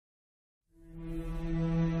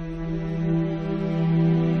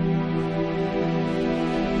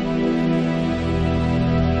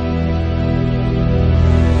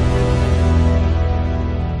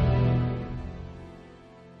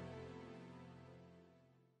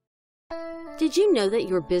Did you know that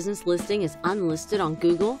your business listing is unlisted on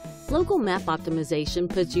Google? Local Map Optimization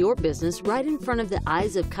puts your business right in front of the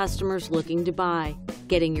eyes of customers looking to buy.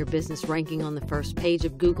 Getting your business ranking on the first page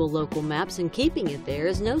of Google Local Maps and keeping it there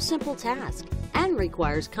is no simple task and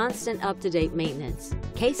requires constant up-to-date maintenance.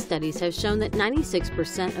 Case studies have shown that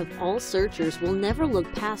 96% of all searchers will never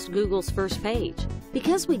look past Google's first page.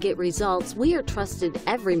 Because we get results, we are trusted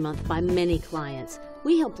every month by many clients.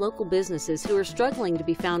 We help local businesses who are struggling to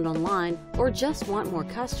be found online or just want more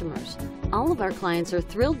customers. All of our clients are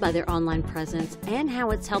thrilled by their online presence and how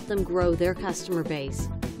it's helped them grow their customer base.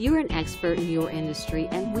 You're an expert in your industry,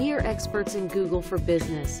 and we are experts in Google for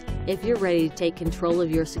Business. If you're ready to take control of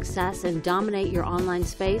your success and dominate your online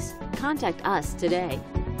space, contact us today.